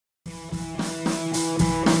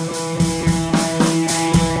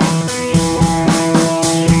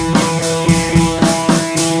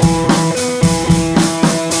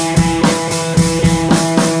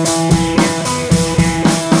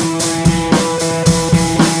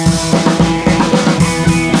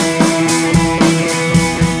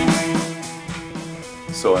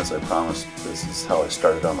promised, this is how I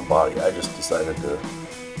started on the body. I just decided to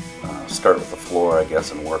start with the floor, I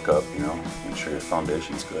guess, and work up, you know, make sure your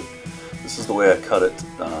foundation's good. This is the way I cut it.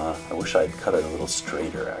 I wish I'd cut it a little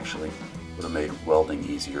straighter, actually. Would have made welding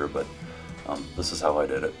easier, but this is how I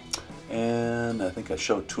did it. And I think I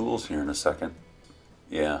showed tools here in a second.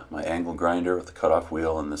 Yeah, my angle grinder with the cutoff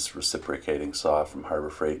wheel and this reciprocating saw from Harbor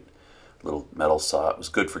Freight. Little metal saw. It was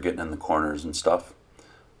good for getting in the corners and stuff.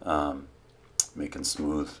 Making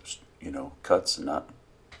smooth, you know, cuts and not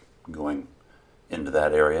going into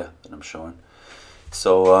that area that I'm showing.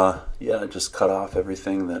 So yeah, I just cut off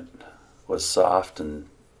everything that was soft and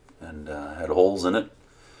had holes in it.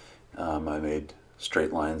 I made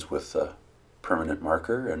straight lines with a permanent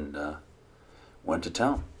marker and went to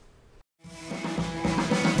town.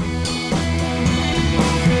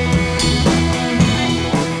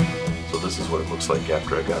 So this is what it looks like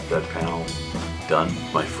after I got that panel done.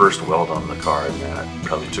 My first weld on the car, and it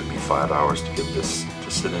probably took me 5 hours to get this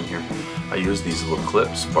to sit in here. I used these little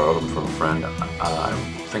clips, borrowed them from a friend. I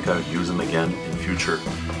think I would use them again in future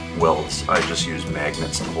welds. I just used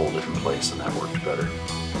magnets to hold it in place, and that worked better.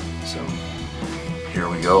 So here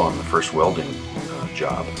we go on the first welding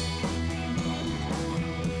job.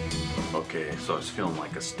 Okay, so I was feeling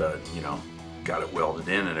like a stud, you know, got it welded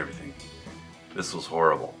in and everything. This was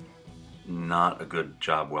horrible. Not a good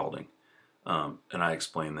job welding. And I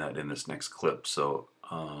explain that in this next clip, so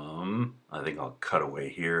I think I'll cut away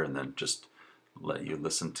here and then just let you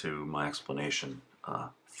listen to my explanation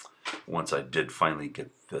once I did finally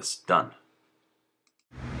get this done.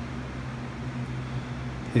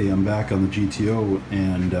 Hey, I'm back on the GTO,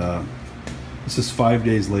 and this is 5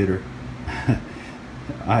 days later.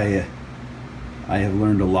 I have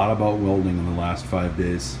learned a lot about welding in the last 5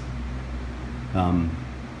 days.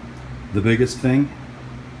 The biggest thing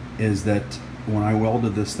is that when I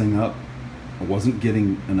welded this thing up, I wasn't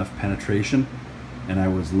getting enough penetration, and I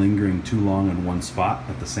was lingering too long in one spot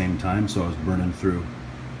at the same time, so I was burning through.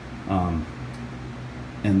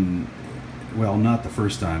 And well, not the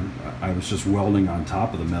first time. I was just welding on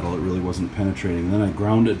top of the metal. It really wasn't penetrating. Then I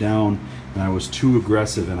ground it down, and I was too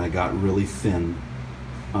aggressive, and I got really thin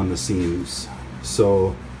on the seams.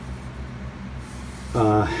 So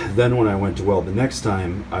then when I went to weld the next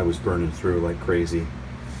time, I was burning through like crazy.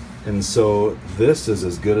 And so this is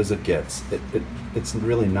as good as it gets. It's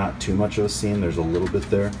really not too much of a seam. There's a little bit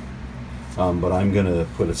there. But I'm going to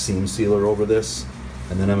put a seam sealer over this,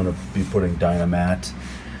 and then I'm going to be putting Dynamat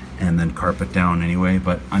and then carpet down anyway.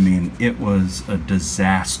 But I mean, it was a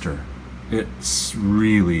disaster. It's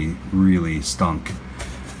really, really stunk.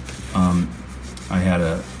 I had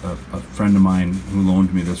a friend of mine who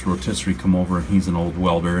loaned me this rotisserie come over, and he's an old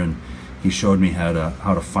welder, and he showed me how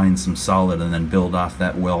to find some solid and then build off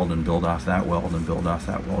that weld and build off that weld and build off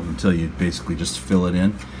that weld until you basically just fill it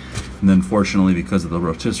in. And then fortunately, because of the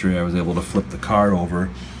rotisserie, I was able to flip the car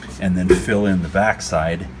over and then fill in the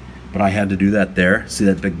backside. But I had to do that there. See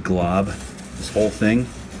that big glob? This whole thing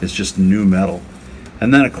is just new metal.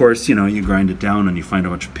 And then of course, you know, you grind it down and you find a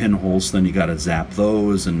bunch of pinholes, so then you gotta zap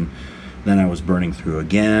those, and then I was burning through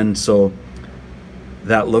again. So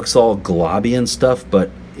that looks all globby and stuff,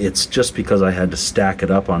 but it's just because I had to stack it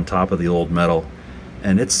up on top of the old metal.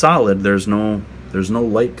 And it's solid. There's no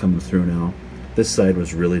light coming through now. This side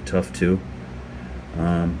was really tough too.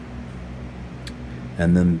 And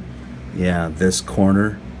then, yeah, this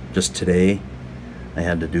corner, just today, I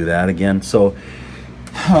had to do that again. So,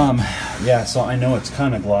 yeah, so I know it's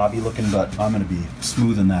kind of globby looking, but I'm going to be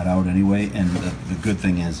smoothing that out anyway. And the good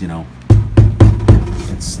thing is, you know,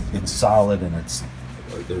 it's solid, and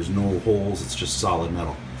there's no holes. It's just solid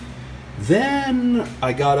metal. Then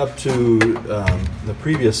I got up to the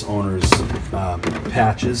previous owner's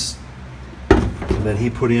patches that he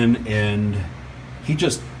put in, and he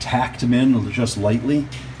just tacked them in just lightly.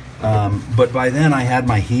 But by then I had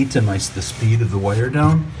my heat and the speed of the wire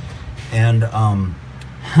down, and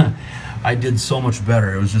I did so much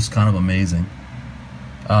better. It was just kind of amazing.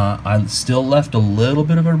 I still left a little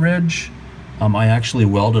bit of a ridge. I actually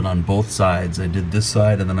welded on both sides. I did this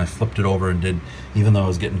side and then I flipped it over and did, even though I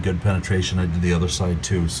was getting good penetration, I did the other side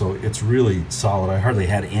too. So it's really solid. I hardly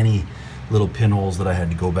had any little pinholes that I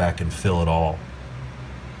had to go back and fill at all.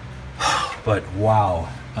 But wow,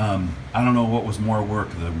 I don't know what was more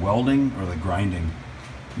work, the welding or the grinding,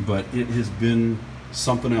 but it has been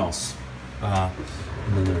something else. And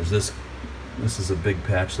then there's this is a big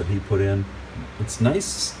patch that he put in. It's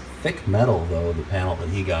nice thick metal though, the panel that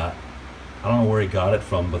he got. I don't know where he got it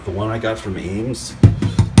from, but the one I got from Ames,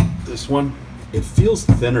 this one, it feels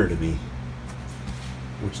thinner to me,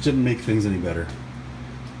 which didn't make things any better.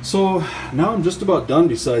 So now I'm just about done.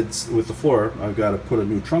 Besides with the floor, I've got to put a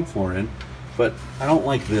new trunk floor in, but I don't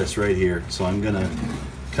like this right here, so I'm gonna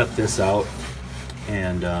cut this out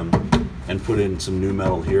and put in some new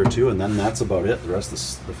metal here too, and then that's about it. The rest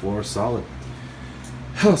of the floor is solid.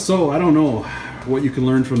 So I don't know what you can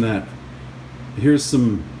learn from that. Here's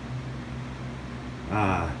some,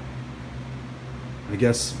 I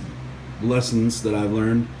guess, lessons that I've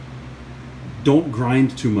learned. Don't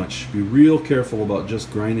grind too much. Be real careful about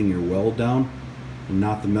just grinding your weld down and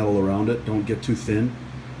not the metal around it. Don't get too thin.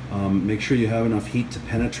 Make sure you have enough heat to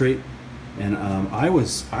penetrate. And I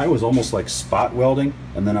was almost like spot welding,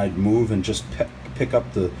 and then I'd move and just pick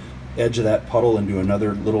up the edge of that puddle and do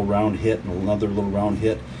another little round hit and another little round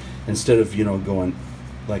hit, instead of, you know, going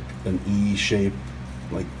like an E shape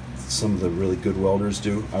like some of the really good welders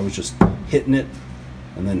do. I was just hitting it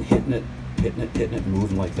and then hitting it, and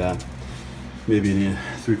moving like that. Maybe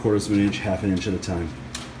 3/4 of an inch, half an inch at a time.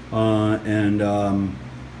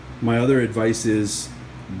 My other advice is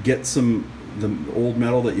get the old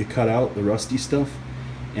metal that you cut out, the rusty stuff,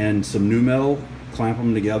 and some new metal, clamp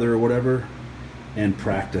them together or whatever, and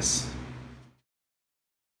practice.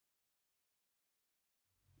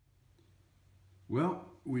 Well,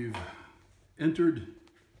 we've entered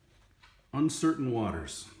uncertain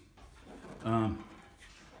waters. Let me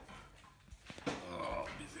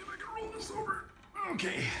see if I can roll this over.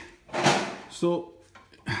 Okay. So,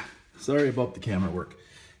 sorry about the camera work.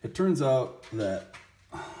 It turns out that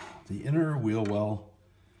the inner wheel well,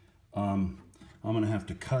 I'm gonna have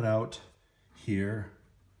to cut out here,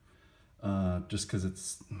 just because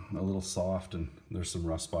it's a little soft and there's some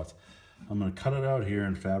rust spots. I'm gonna cut it out here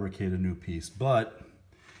and fabricate a new piece, but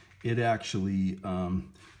it actually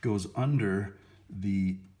goes under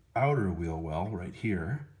the outer wheel well right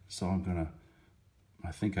here. So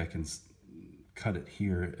I think I can cut it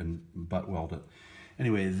here and butt weld it.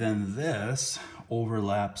 Anyway, then this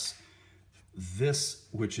overlaps this,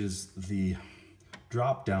 which is the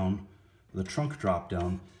drop down, the trunk drop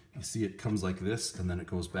down. You see it comes like this and then it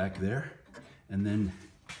goes back there. And then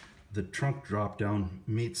the trunk drop down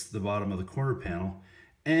meets the bottom of the corner panel,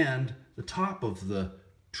 and the top of the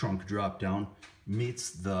trunk drop down meets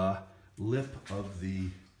the lip of the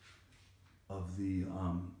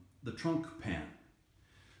trunk pan.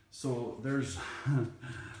 So there's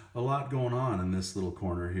a lot going on in this little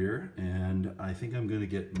corner here, and I think I'm gonna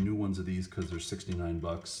get new ones of these because they're 69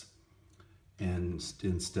 bucks, and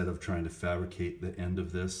instead of trying to fabricate the end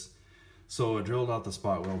of this. So I drilled out the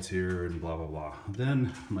spot welds here and blah, blah, blah.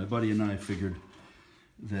 Then my buddy and I figured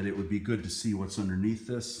that it would be good to see what's underneath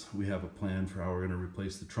this. We have a plan for how we're gonna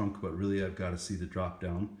replace the trunk, but really I've gotta see the drop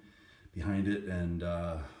down behind it. And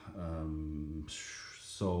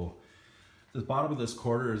so the bottom of this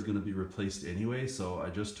quarter is gonna be replaced anyway. So I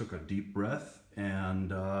just took a deep breath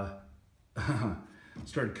and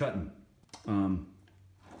started cutting.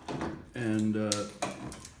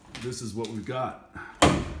 This is what we've got.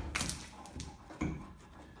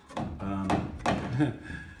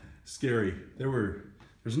 Scary.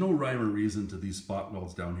 There's no rhyme or reason to these spot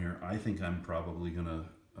welds down here. I think I'm probably gonna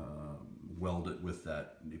weld it with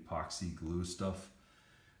that epoxy glue stuff,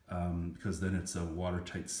 because then it's a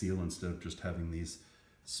watertight seal instead of just having these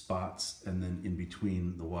spots, and then in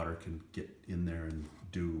between the water can get in there and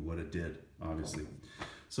do what it did, obviously.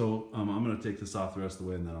 So I'm gonna take this off the rest of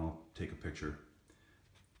the way and then I'll take a picture.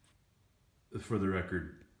 For the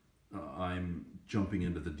record, I'm jumping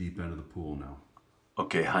into the deep end of the pool now.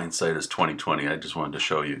 Okay, hindsight is 20/20. I just wanted to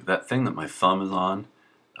show you that thing that my thumb is on.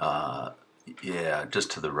 Yeah, just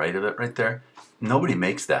to the right of it, right there. Nobody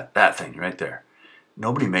makes that thing right there.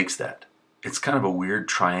 Nobody makes that. It's kind of a weird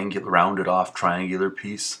rounded off triangular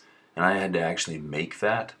piece, and I had to actually make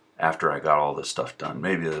that after I got all this stuff done.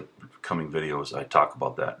 Maybe the coming videos I talk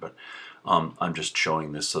about that, but I'm just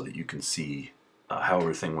showing this so that you can see how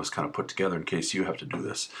everything was kind of put together in case you have to do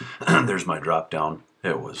this. There's my drop down.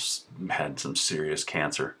 It had some serious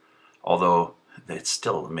cancer, although it's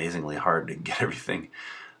still amazingly hard to get everything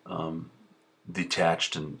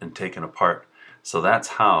detached and taken apart. So that's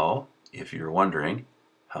how, if you're wondering,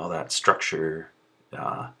 how that structure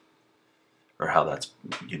or how that's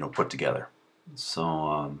put together.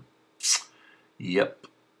 So yep.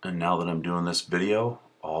 And now that I'm doing this video,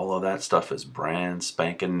 all of that stuff is brand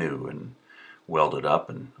spanking new and welded up,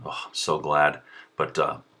 and oh, I'm so glad. But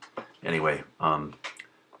anyway, I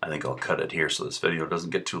think I'll cut it here so this video doesn't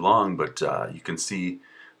get too long, but you can see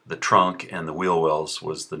the trunk and the wheel wells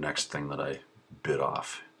was the next thing that I bit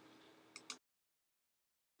off.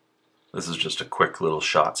 This is just a quick little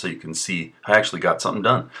shot so you can see I actually got something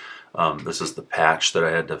done. This is the patch that I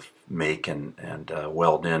had to make and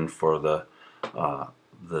weld in for the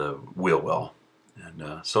the wheel well.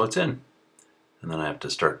 And so it's in. And then I have to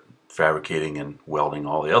start fabricating and welding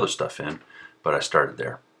all the other stuff in, but I started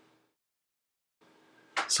there.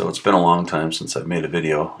 So it's been a long time since I've made a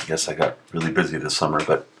video. I guess I got really busy this summer,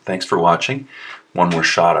 but thanks for watching. One more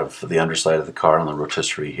shot of the underside of the car on the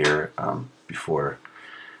rotisserie here before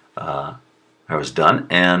I was done.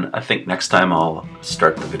 And I think next time I'll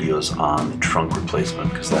start the videos on the trunk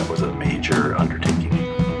replacement, because that was a major undertaking.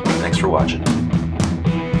 Thanks for watching.